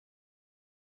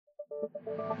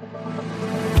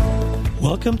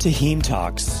Welcome to Heme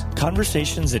Talks,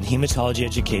 Conversations in Hematology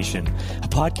Education, a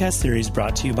podcast series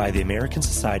brought to you by the American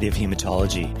Society of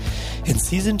Hematology. In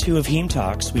Season 2 of Heme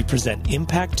Talks, we present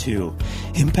Impact 2,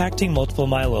 Impacting Multiple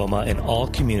Myeloma in All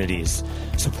Communities,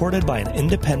 supported by an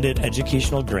independent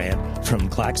educational grant from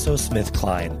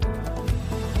GlaxoSmithKline.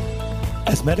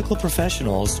 As medical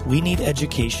professionals, we need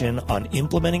education on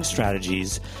implementing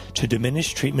strategies to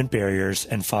diminish treatment barriers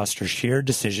and foster shared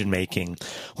decision-making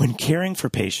when caring for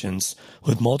patients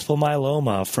with multiple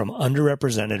myeloma from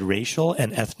underrepresented racial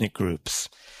and ethnic groups.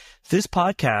 This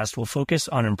podcast will focus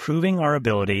on improving our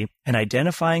ability and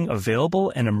identifying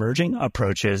available and emerging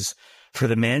approaches for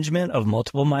the management of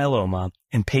multiple myeloma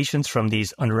in patients from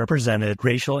these underrepresented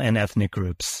racial and ethnic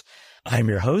groups. I'm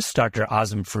your host, Dr.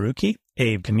 Azam Faruqi,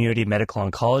 a community medical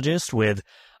oncologist with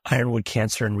Ironwood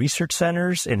Cancer and Research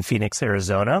Centers in Phoenix,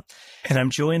 Arizona. And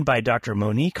I'm joined by Dr.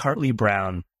 Monique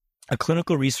Hartley-Brown, a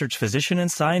clinical research physician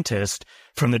and scientist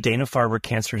from the Dana-Farber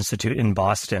Cancer Institute in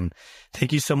Boston.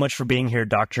 Thank you so much for being here,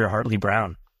 Dr.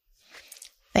 Hartley-Brown.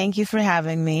 Thank you for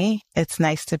having me. It's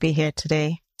nice to be here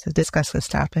today to discuss this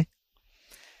topic.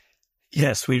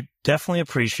 Yes, we definitely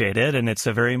appreciate it, and it's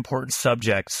a very important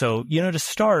subject. So, to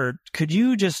start, could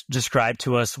you just describe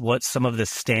to us what some of the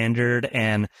standard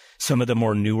and some of the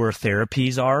more newer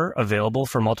therapies are available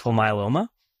for multiple myeloma?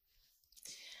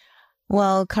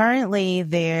 Well, currently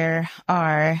there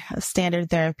are standard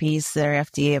therapies that are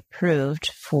FDA approved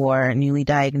for newly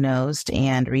diagnosed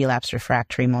and relapsed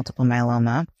refractory multiple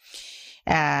myeloma.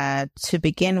 To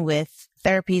begin with,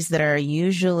 therapies that are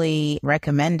usually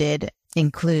recommended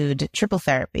include triple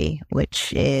therapy,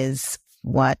 which is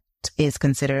what is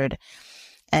considered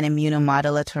an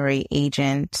immunomodulatory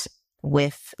agent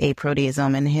with a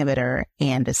proteasome inhibitor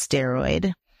and a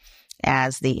steroid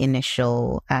as the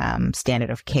initial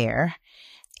standard of care.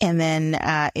 And then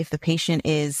if the patient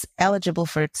is eligible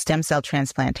for stem cell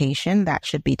transplantation, that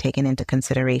should be taken into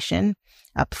consideration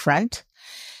up front.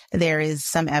 There is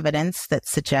some evidence that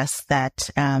suggests that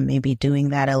maybe doing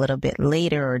that a little bit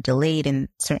later or delayed in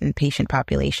certain patient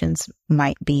populations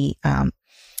might be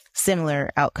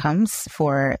similar outcomes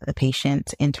for the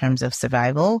patient in terms of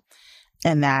survival.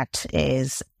 And that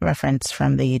is reference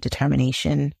from the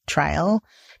determination trial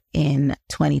in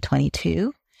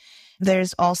 2022.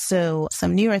 There's also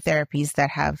some newer therapies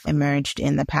that have emerged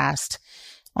in the past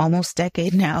almost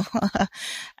decade now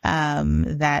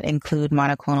that include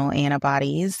monoclonal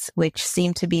antibodies, which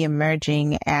seem to be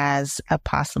emerging as a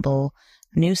possible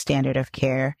new standard of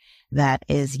care that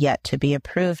is yet to be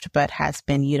approved, but has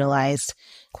been utilized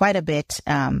quite a bit,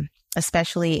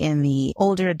 especially in the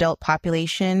older adult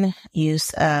population. Use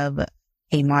of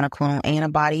a monoclonal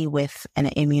antibody with an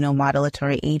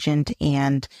immunomodulatory agent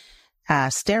and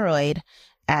steroid,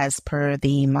 as per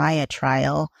the MAIA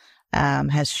trial,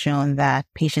 has shown that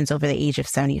patients over the age of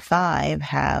 75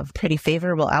 have pretty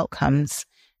favorable outcomes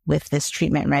with this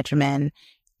treatment regimen,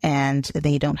 and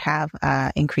they don't have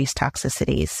increased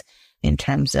toxicities in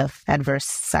terms of adverse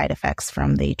side effects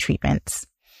from the treatments.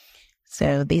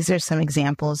 So these are some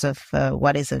examples of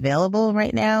what is available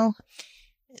right now.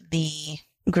 The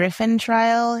Griffin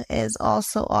trial is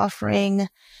also offering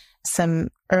some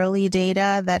early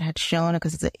data that had shown,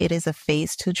 because it is a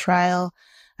phase 2 trial,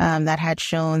 that had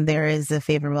shown there is a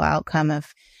favorable outcome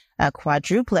of a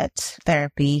quadruplet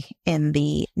therapy in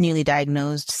the newly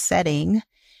diagnosed setting,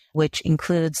 which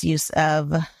includes use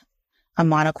of a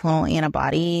monoclonal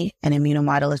antibody, an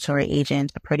immunomodulatory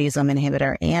agent, a proteasome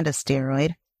inhibitor, and a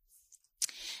steroid.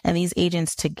 And these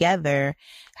agents together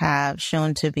have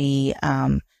shown to be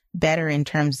better in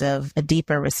terms of a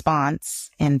deeper response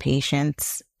in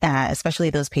patients, especially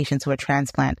those patients who are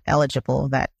transplant eligible.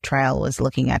 That trial was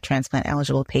looking at transplant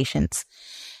eligible patients.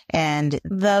 And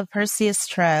the Perseus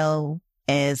trial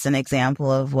is an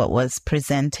example of what was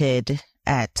presented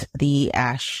at the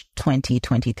ASH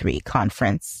 2023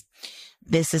 conference.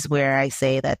 This is where I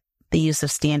say that the use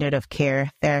of standard of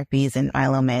care therapies in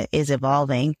myeloma is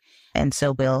evolving. And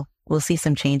so we'll see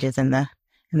some changes in the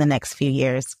next few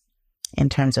years in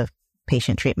terms of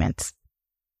patient treatments.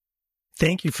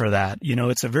 Thank you for that.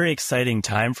 It's a very exciting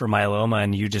time for myeloma,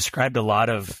 and you described a lot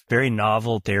of very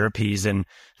novel therapies and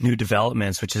new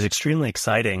developments, which is extremely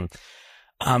exciting.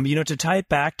 To tie it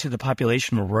back to the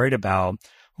population we're worried about,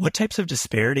 what types of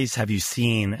disparities have you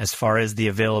seen as far as the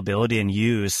availability and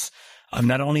use of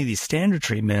not only these standard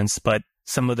treatments, but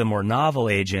some of the more novel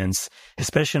agents,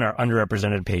 especially in our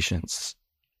underrepresented patients?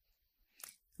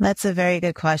 That's a very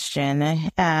good question.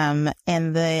 And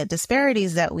the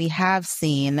disparities that we have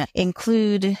seen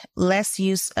include less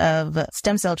use of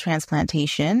stem cell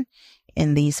transplantation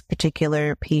in these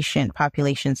particular patient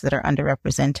populations that are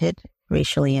underrepresented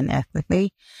racially and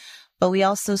ethnically. But we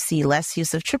also see less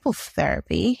use of triple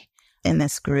therapy in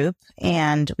this group.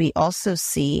 And we also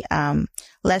see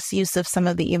less use of some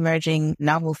of the emerging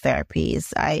novel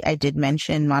therapies. I did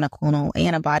mention monoclonal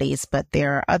antibodies, but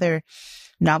there are other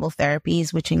novel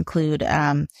therapies, which include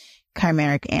chimeric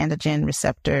antigen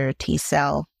receptor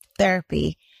T-cell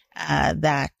therapy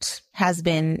that has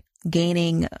been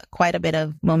gaining quite a bit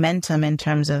of momentum in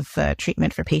terms of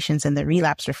treatment for patients in the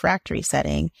relapse refractory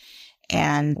setting.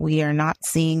 And we are not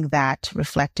seeing that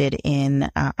reflected in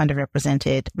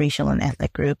underrepresented racial and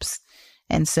ethnic groups.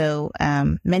 And so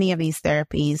many of these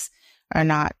therapies are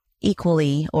not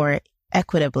equally or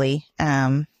equitably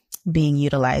being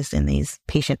utilized in these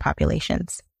patient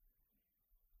populations.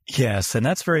 Yes, and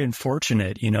that's very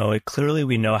unfortunate. Clearly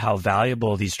we know how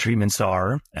valuable these treatments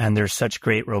are, and there's such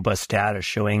great, robust data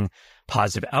showing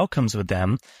positive outcomes with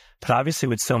them. But obviously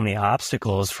with so many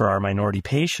obstacles for our minority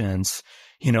patients,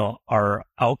 our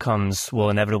outcomes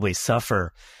will inevitably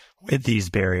suffer with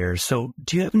these barriers. So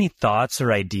do you have any thoughts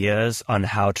or ideas on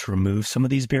how to remove some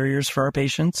of these barriers for our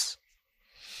patients?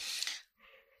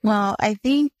 Well, I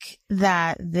think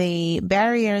that the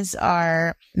barriers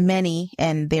are many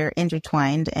and they're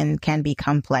intertwined and can be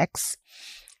complex.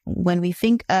 When we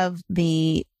think of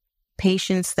the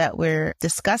patients that we're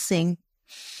discussing,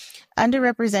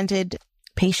 underrepresented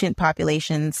patient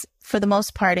populations, for the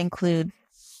most part, include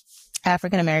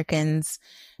African Americans,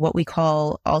 what we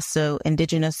call also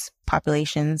indigenous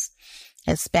populations,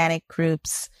 Hispanic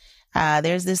groups.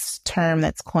 There's this term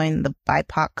that's coined the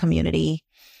BIPOC community.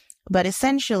 But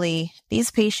essentially,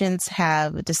 these patients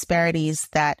have disparities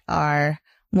that are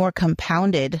more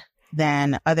compounded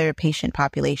than other patient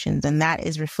populations, and that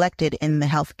is reflected in the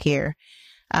healthcare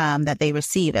that they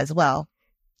receive as well.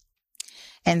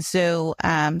 And so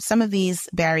some of these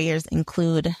barriers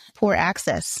include poor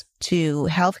access to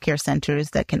healthcare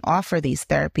centers that can offer these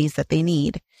therapies that they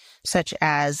need, such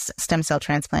as stem cell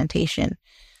transplantation.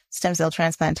 Stem cell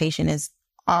transplantation is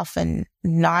often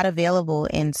not available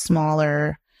in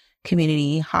smaller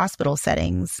community hospital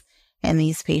settings, and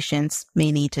these patients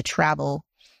may need to travel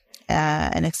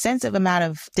an extensive amount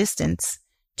of distance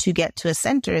to get to a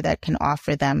center that can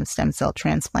offer them stem cell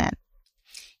transplant.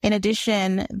 In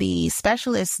addition, the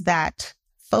specialists that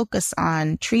focus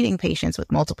on treating patients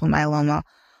with multiple myeloma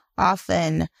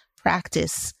often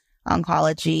practice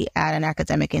oncology at an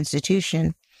academic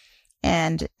institution,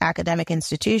 and academic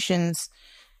institutions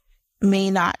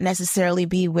may not necessarily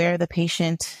be where the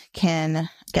patient can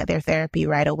get their therapy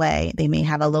right away. They may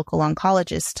have a local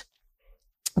oncologist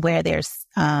where they're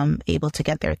able to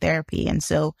get their therapy. And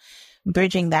so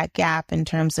bridging that gap in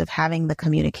terms of having the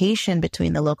communication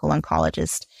between the local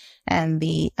oncologist and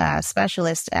the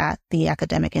specialist at the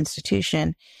academic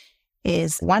institution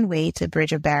is one way to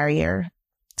bridge a barrier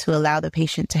to allow the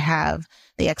patient to have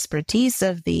the expertise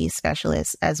of the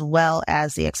specialist as well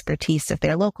as the expertise of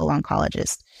their local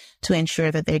oncologist to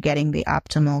ensure that they're getting the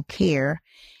optimal care,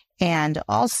 and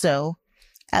also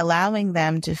allowing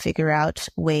them to figure out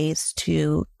ways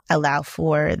to allow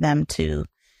for them to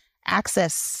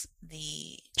access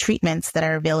the treatments that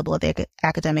are available at the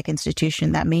academic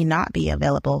institution that may not be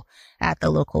available at the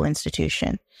local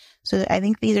institution. So I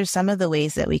think these are some of the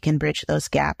ways that we can bridge those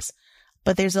gaps.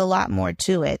 But there's a lot more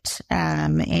to it,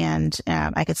 and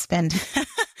I could spend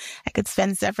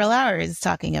several hours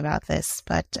talking about this.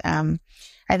 But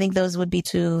I think those would be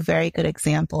two very good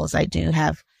examples. I do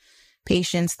have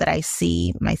patients that I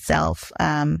see myself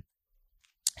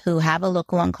who have a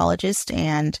local oncologist,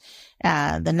 and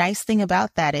the nice thing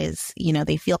about that is,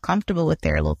 they feel comfortable with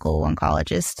their local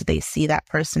oncologist. They see that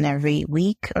person every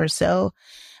week or so,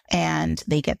 and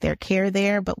they get their care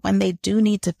there. But when they do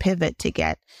need to pivot to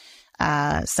get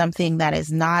something that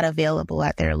is not available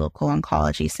at their local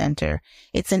oncology center,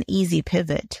 it's an easy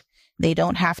pivot. They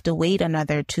don't have to wait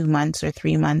another 2 months or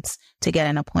 3 months to get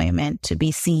an appointment to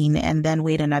be seen, and then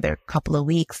wait another couple of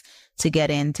weeks to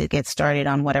get started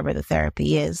on whatever the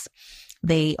therapy is.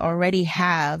 They already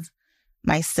have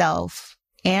myself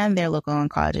and their local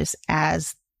oncologist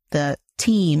as the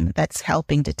team that's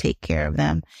helping to take care of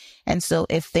them. And so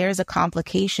if there's a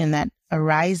complication that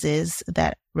arises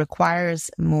that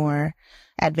requires more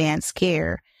advanced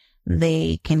care,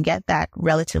 they can get that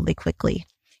relatively quickly.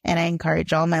 And I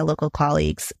encourage all my local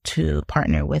colleagues to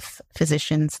partner with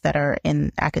physicians that are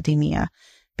in academia,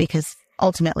 because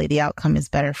ultimately the outcome is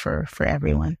better for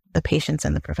everyone, the patients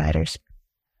and the providers.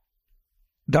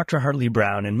 Dr. Hartley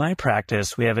Brown, in my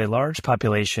practice, we have a large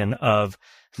population of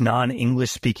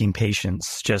non-English speaking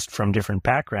patients just from different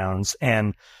backgrounds.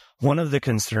 And one of the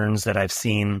concerns that I've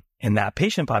seen in that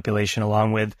patient population,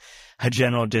 along with a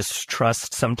general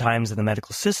distrust sometimes in the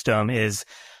medical system, is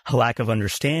a lack of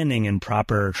understanding and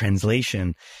proper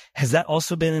translation. Has that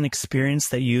also been an experience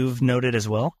that you've noted as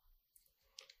well?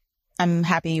 I'm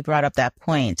happy you brought up that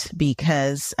point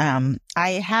because I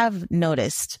have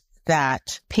noticed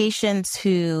that patients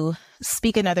who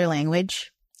speak another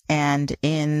language, and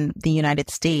in the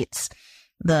United States,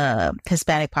 the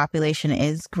Hispanic population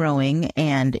is growing,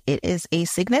 and it is a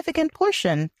significant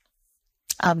portion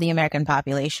of the American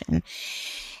population.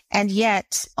 And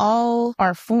yet all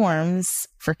our forms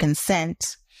for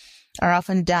consent are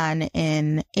often done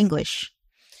in English.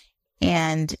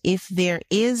 And if there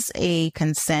is a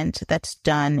consent that's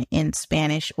done in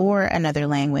Spanish or another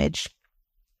language,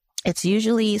 it's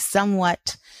usually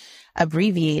somewhat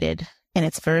abbreviated in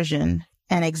its version.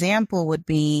 An example would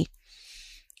be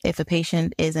if a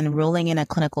patient is enrolling in a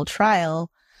clinical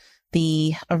trial,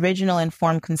 the original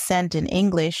informed consent in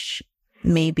English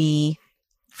may be,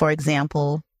 for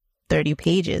example, 30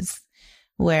 pages,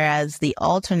 whereas the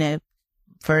alternate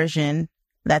version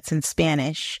that's in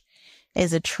Spanish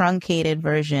is a truncated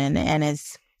version and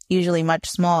is usually much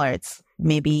smaller. It's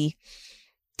maybe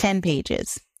 10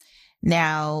 pages.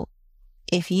 Now,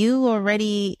 if you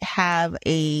already have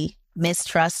a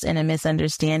mistrust and a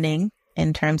misunderstanding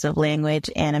in terms of language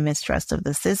and a mistrust of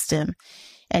the system,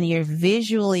 and you're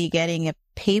visually getting a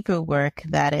paperwork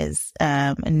that is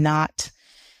not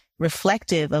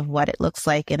reflective of what it looks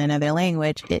like in another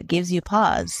language, it gives you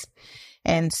pause.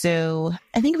 And so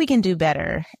I think we can do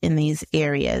better in these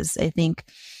areas. I think,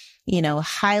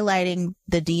 highlighting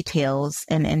the details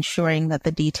and ensuring that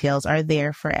the details are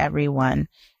there for everyone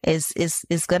is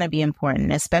going to be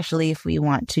important, especially if we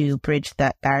want to bridge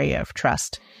that barrier of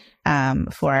trust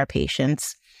for our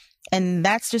patients. And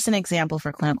that's just an example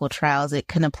for clinical trials. It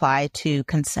can apply to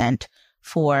consent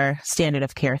for standard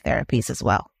of care therapies as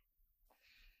well.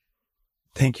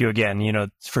 Thank you again,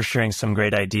 for sharing some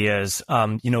great ideas.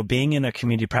 Being in a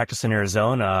community practice in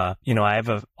Arizona, I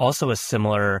have also a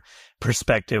similar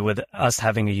perspective with us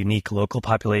having a unique local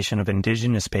population of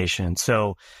indigenous patients.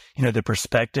 So, the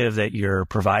perspective that you're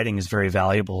providing is very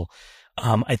valuable.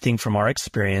 I think from our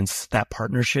experience, that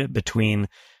partnership between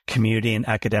community and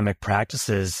academic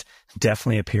practices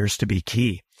definitely appears to be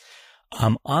key.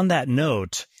 On that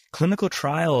note, clinical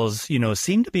trials,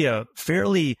 seem to be a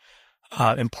fairly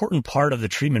important part of the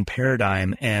treatment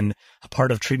paradigm and a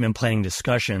part of treatment planning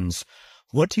discussions.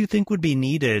 What do you think would be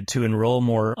needed to enroll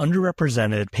more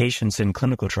underrepresented patients in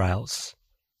clinical trials?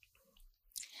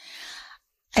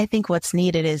 I think what's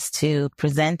needed is to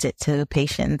present it to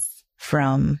patients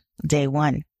from day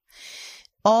one.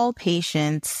 All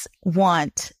patients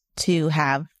want to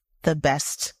have the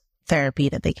best therapy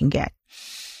that they can get.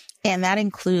 And that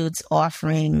includes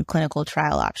offering clinical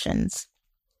trial options.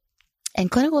 And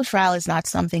clinical trial is not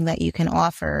something that you can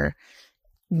offer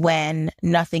when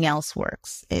nothing else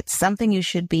works. It's something you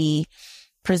should be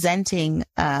presenting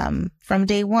from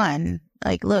day one.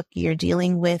 Like, look, you're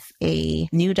dealing with a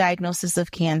new diagnosis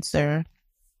of cancer.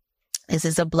 This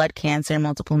is a blood cancer.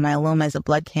 Multiple myeloma is a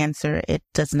blood cancer. It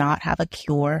does not have a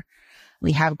cure.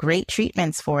 We have great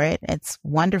treatments for it. It's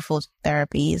wonderful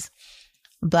therapies.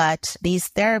 But these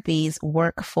therapies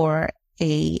work for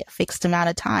a fixed amount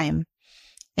of time.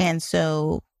 And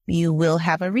so you will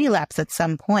have a relapse at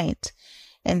some point.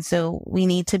 And so we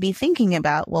need to be thinking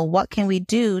about, well, what can we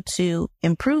do to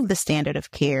improve the standard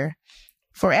of care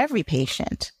for every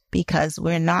patient? Because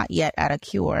we're not yet at a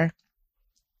cure.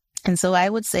 And so I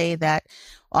would say that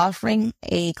offering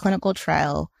a clinical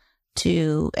trial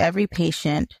to every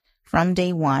patient from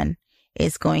day one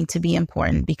is going to be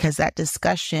important, because that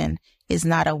discussion is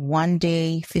not a 1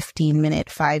 day, 15-minute,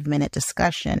 5-minute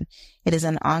discussion. It is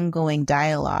an ongoing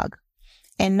dialogue.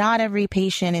 And not every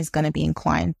patient is going to be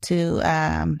inclined to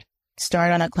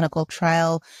start on a clinical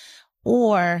trial,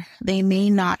 or they may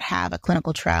not have a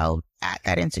clinical trial at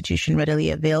that institution readily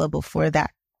available for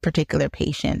that particular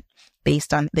patient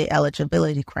based on the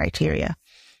eligibility criteria.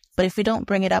 But if we don't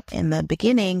bring it up in the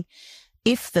beginning,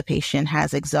 if the patient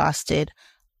has exhausted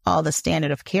all the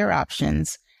standard of care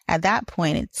options, at that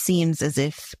point, it seems as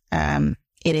if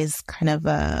it is kind of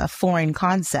a foreign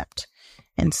concept.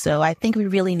 And so I think we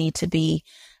really need to be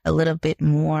a little bit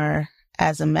more,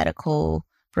 as a medical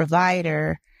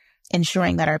provider,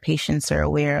 ensuring that our patients are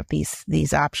aware of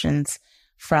these options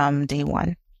from day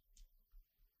one.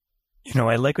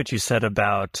 I like what you said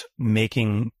about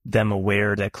making them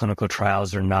aware that clinical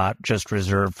trials are not just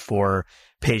reserved for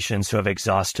patients who have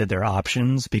exhausted their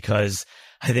options, because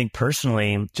I think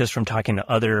personally, just from talking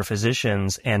to other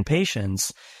physicians and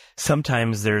patients,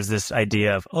 sometimes there's this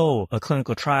idea of, oh, a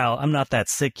clinical trial, I'm not that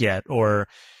sick yet, or,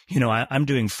 I'm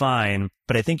doing fine.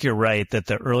 But I think you're right that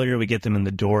the earlier we get them in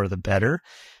the door, the better,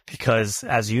 because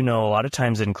as you know, a lot of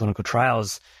times in clinical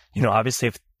trials, obviously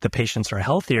if the patients are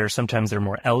healthier, sometimes they're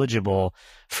more eligible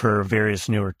for various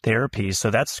newer therapies.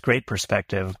 So that's great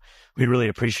perspective. We really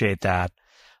appreciate that.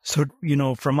 So,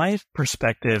 from my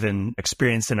perspective and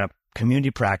experience in a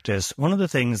community practice, one of the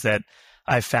things that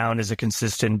I found as a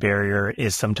consistent barrier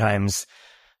is sometimes,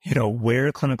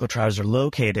 where clinical trials are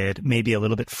located may be a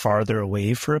little bit farther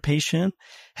away for a patient,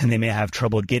 and they may have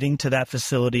trouble getting to that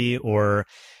facility or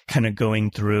kind of going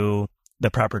through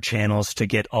the proper channels to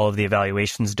get all of the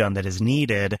evaluations done that is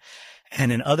needed.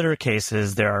 And in other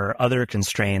cases, there are other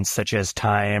constraints such as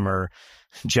time or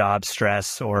job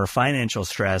stress or financial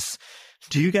stress.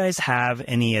 Do you guys have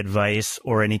any advice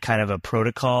or any kind of a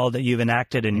protocol that you've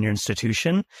enacted in your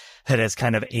institution that has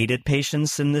kind of aided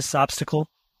patients in this obstacle?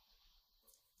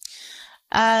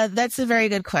 That's a very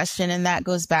good question. And that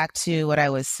goes back to what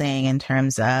I was saying in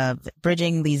terms of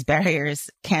bridging these barriers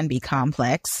can be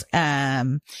complex.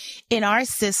 In our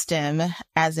system,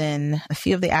 as in a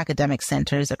few of the academic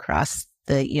centers across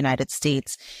the United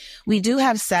States, we do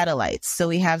have satellites. So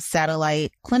we have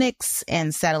satellite clinics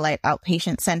and satellite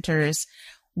outpatient centers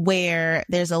where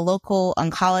there's a local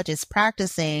oncologist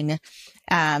practicing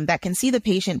that can see the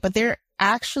patient, but they're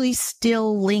actually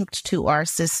still linked to our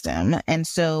system. And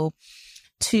so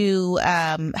to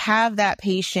have that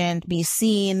patient be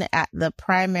seen at the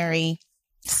primary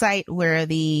site where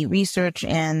the research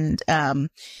and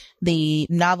the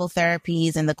novel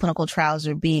therapies and the clinical trials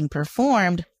are being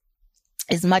performed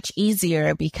is much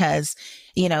easier because,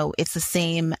 it's the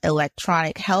same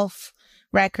electronic health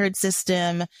record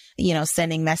system,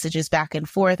 sending messages back and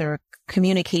forth or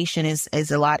communication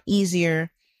is a lot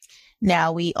easier.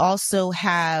 Now, we also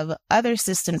have other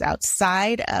systems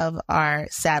outside of our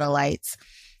satellites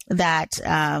that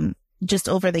just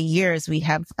over the years, we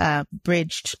have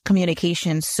bridged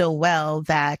communication so well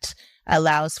that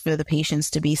allows for the patients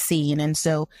to be seen. And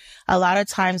so a lot of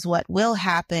times what will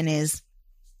happen is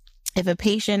if a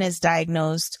patient is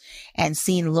diagnosed and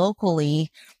seen locally,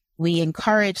 we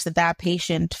encourage that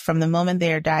patient from the moment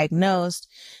they're diagnosed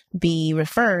be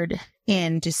referred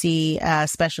in to see a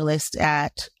specialist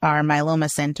at our myeloma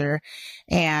center.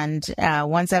 And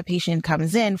once that patient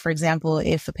comes in, for example,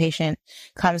 if a patient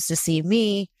comes to see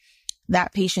me,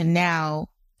 that patient now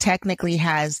technically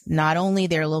has not only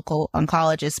their local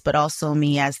oncologist, but also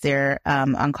me as their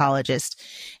oncologist.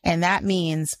 And that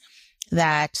means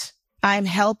that I'm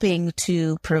helping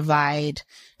to provide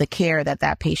the care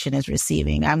that patient is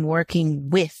receiving. I'm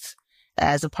working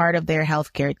as a part of their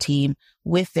healthcare team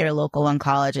with their local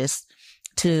oncologist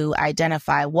to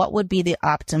identify what would be the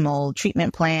optimal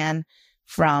treatment plan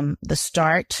from the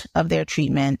start of their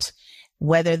treatment,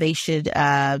 whether they should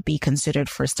be considered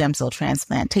for stem cell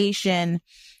transplantation,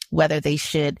 whether they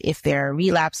should, if they're a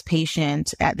relapse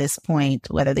patient at this point,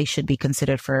 whether they should be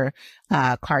considered for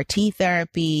CAR T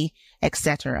therapy,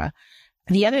 etc.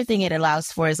 The other thing it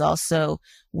allows for is also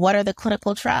what are the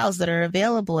clinical trials that are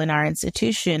available in our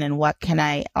institution and what can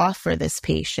I offer this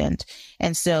patient?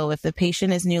 And so if the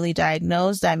patient is newly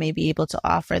diagnosed, I may be able to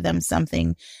offer them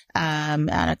something on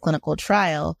a clinical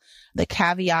trial. The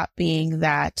caveat being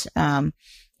that,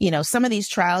 some of these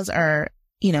trials are,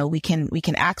 we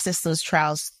can access those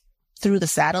trials through the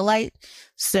satellite.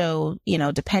 So,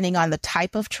 depending on the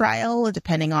type of trial,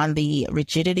 depending on the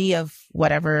rigidity of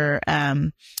whatever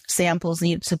samples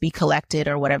need to be collected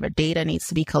or whatever data needs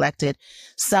to be collected,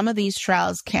 some of these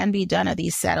trials can be done at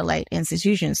these satellite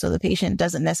institutions. So the patient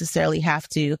doesn't necessarily have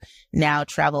to now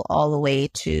travel all the way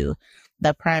to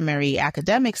the primary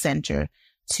academic center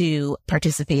to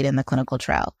participate in the clinical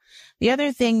trial. The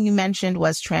other thing you mentioned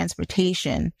was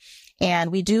transportation.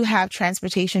 And we do have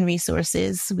transportation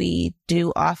resources. We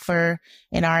do offer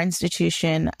in our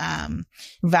institution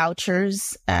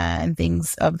vouchers and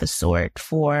things of the sort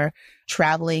for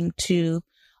traveling to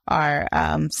our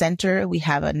center. We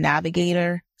have a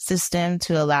navigator system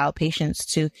to allow patients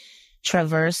to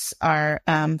traverse our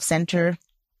center.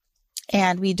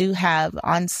 And we do have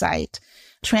on-site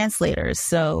translators.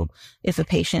 So if a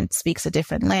patient speaks a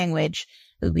different language,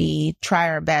 we try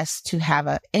our best to have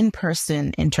an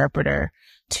in-person interpreter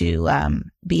to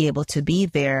be able to be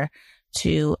there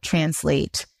to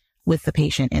translate with the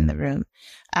patient in the room.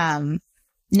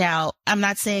 Now, I'm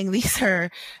not saying these are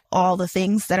all the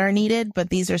things that are needed, but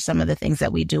these are some of the things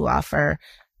that we do offer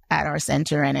at our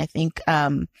center. And I think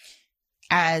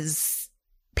as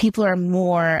people are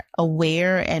more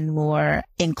aware and more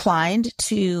inclined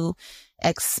to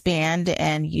expand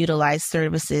and utilize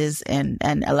services and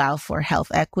allow for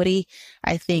health equity,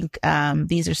 I think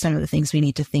these are some of the things we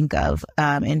need to think of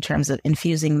in terms of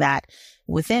infusing that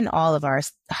within all of our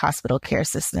hospital care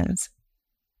systems.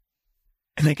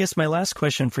 And I guess my last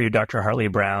question for you, Dr. Hartley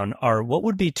Brown, are what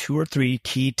would be 2 or 3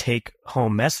 key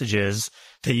take-home messages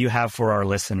that you have for our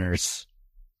listeners?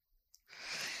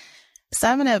 So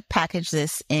I'm going to package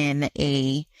this in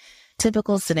a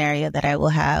typical scenario that I will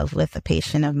have with a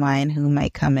patient of mine who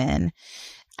might come in.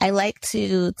 I like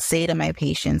to say to my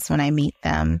patients when I meet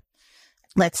them,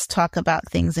 let's talk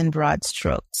about things in broad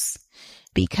strokes,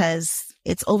 because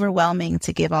it's overwhelming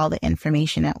to give all the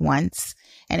information at once.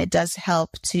 And it does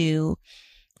help to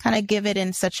kind of give it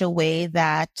in such a way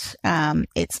that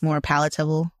it's more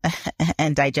palatable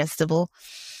and digestible.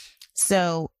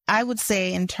 So I would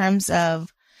say in terms of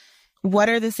what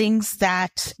are the things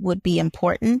that would be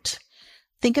important,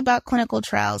 think about clinical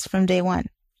trials from day one.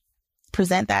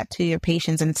 Present that to your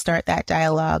patients and start that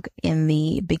dialogue in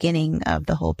the beginning of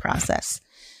the whole process.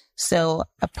 So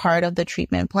a part of the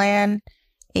treatment plan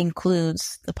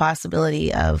includes the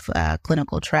possibility of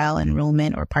clinical trial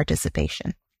enrollment or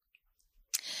participation.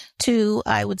 2,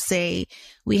 I would say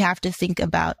we have to think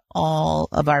about all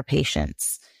of our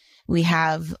patients. We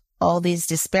have all these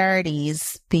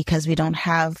disparities because we don't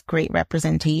have great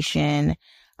representation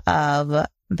of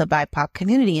the BIPOC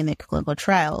community in the clinical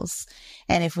trials.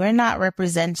 And if we're not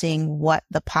representing what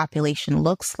the population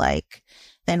looks like,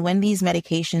 then when these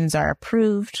medications are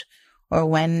approved or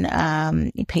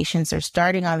when patients are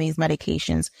starting on these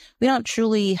medications, we don't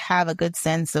truly have a good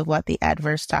sense of what the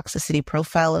adverse toxicity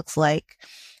profile looks like.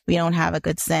 We don't have a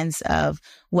good sense of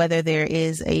whether there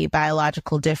is a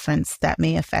biological difference that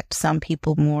may affect some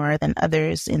people more than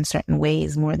others in certain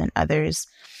ways, more than others.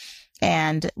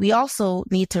 And we also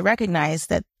need to recognize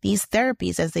that these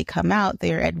therapies, as they come out,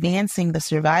 they're advancing the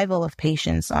survival of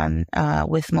patients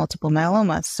with multiple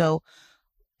myeloma. So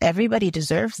everybody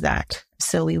deserves that.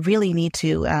 So we really need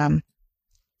to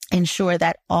ensure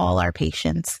that all our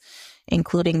patients,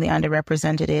 including the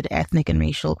underrepresented ethnic and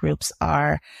racial groups,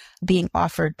 are being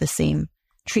offered the same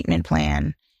treatment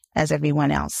plan as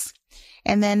everyone else.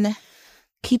 And then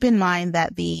keep in mind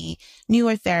that the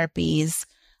newer therapies,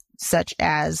 such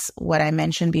as what I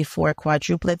mentioned before,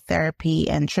 quadruplet therapy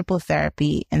and triple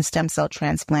therapy and stem cell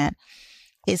transplant,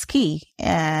 is key.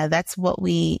 That's what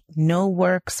we know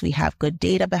works. We have good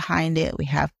data behind it. We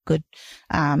have good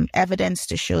evidence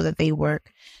to show that they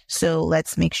work. So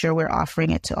let's make sure we're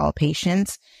offering it to all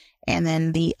patients. And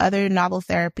then the other novel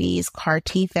therapies, CAR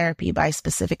T therapy,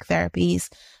 bispecific therapies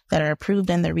that are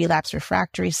approved in the relapse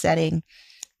refractory setting,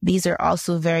 these are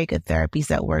also very good therapies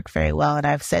that work very well. And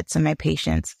I've said to my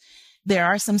patients, there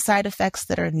are some side effects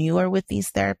that are newer with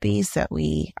these therapies that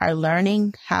we are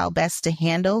learning how best to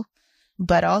handle.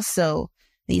 But also,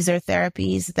 these are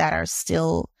therapies that are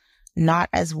still not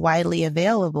as widely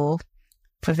available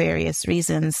for various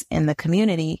reasons in the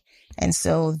community. And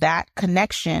so that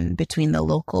connection between the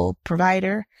local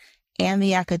provider and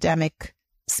the academic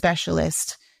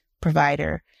specialist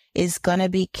provider is going to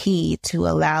be key to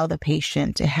allow the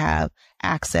patient to have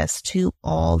access to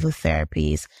all the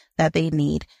therapies that they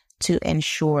need to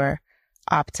ensure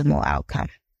optimal outcome.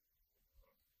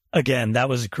 Again, that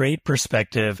was great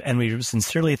perspective, and we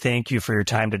sincerely thank you for your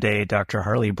time today, Dr.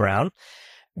 Hartley Brown.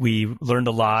 We learned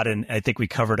a lot, and I think we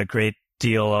covered a great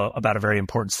deal about a very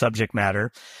important subject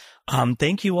matter.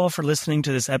 Thank you all for listening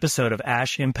to this episode of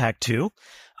ASH Impact 2.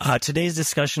 Today's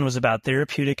discussion was about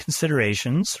therapeutic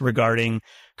considerations regarding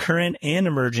current and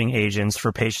emerging agents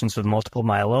for patients with multiple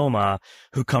myeloma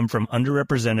who come from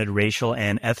underrepresented racial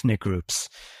and ethnic groups.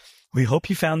 We hope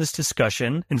you found this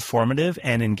discussion informative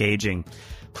and engaging.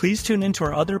 Please tune into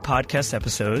our other podcast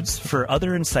episodes for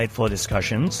other insightful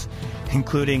discussions,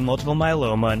 including multiple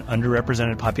myeloma in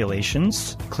underrepresented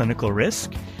populations, clinical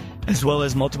risk, as well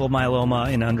as multiple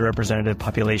myeloma in underrepresented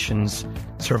populations,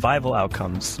 survival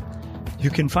outcomes. You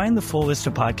can find the full list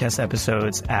of podcast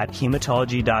episodes at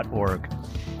hematology.org.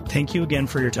 Thank you again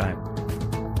for your time.